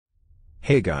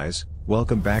Hey guys,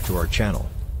 welcome back to our channel.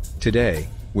 Today,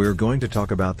 we're going to talk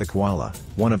about the koala,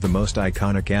 one of the most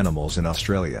iconic animals in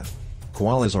Australia.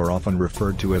 Koalas are often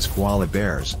referred to as koala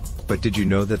bears, but did you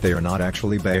know that they are not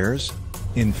actually bears?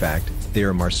 In fact, they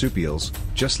are marsupials,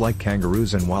 just like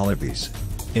kangaroos and wallabies.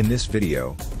 In this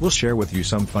video, we'll share with you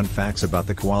some fun facts about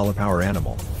the koala power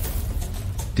animal.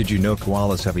 Did you know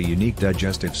koalas have a unique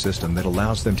digestive system that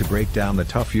allows them to break down the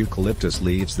tough eucalyptus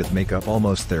leaves that make up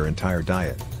almost their entire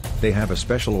diet? They have a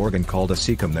special organ called a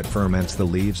cecum that ferments the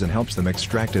leaves and helps them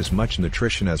extract as much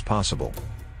nutrition as possible.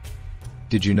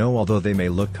 Did you know although they may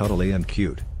look cuddly and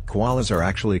cute, koalas are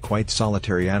actually quite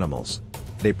solitary animals?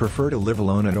 They prefer to live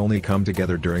alone and only come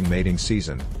together during mating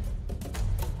season.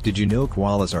 Did you know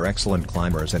koalas are excellent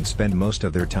climbers and spend most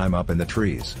of their time up in the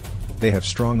trees? They have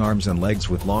strong arms and legs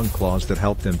with long claws that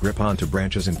help them grip onto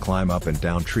branches and climb up and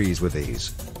down trees with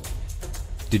ease.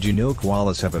 Did you know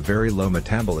koalas have a very low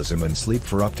metabolism and sleep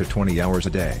for up to 20 hours a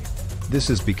day? This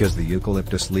is because the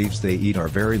eucalyptus leaves they eat are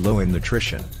very low in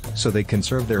nutrition, so they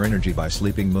conserve their energy by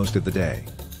sleeping most of the day.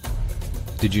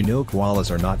 Did you know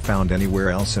koalas are not found anywhere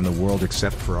else in the world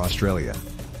except for Australia?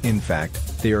 In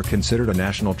fact, they are considered a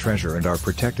national treasure and are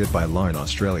protected by law in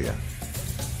Australia.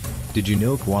 Did you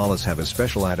know koalas have a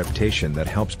special adaptation that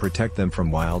helps protect them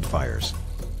from wildfires?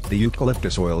 The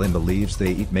eucalyptus oil in the leaves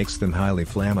they eat makes them highly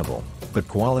flammable, but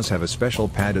koalas have a special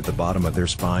pad at the bottom of their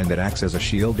spine that acts as a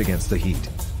shield against the heat.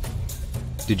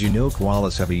 Did you know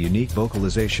koalas have a unique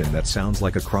vocalization that sounds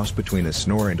like a cross between a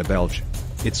snore and a belch?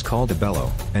 It's called a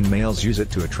bellow, and males use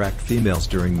it to attract females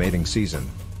during mating season.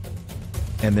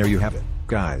 And there you have it,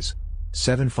 guys.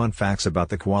 7 fun facts about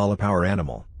the koala power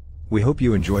animal. We hope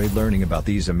you enjoyed learning about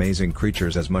these amazing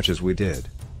creatures as much as we did.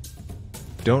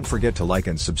 Don't forget to like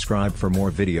and subscribe for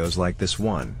more videos like this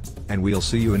one, and we'll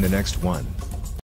see you in the next one.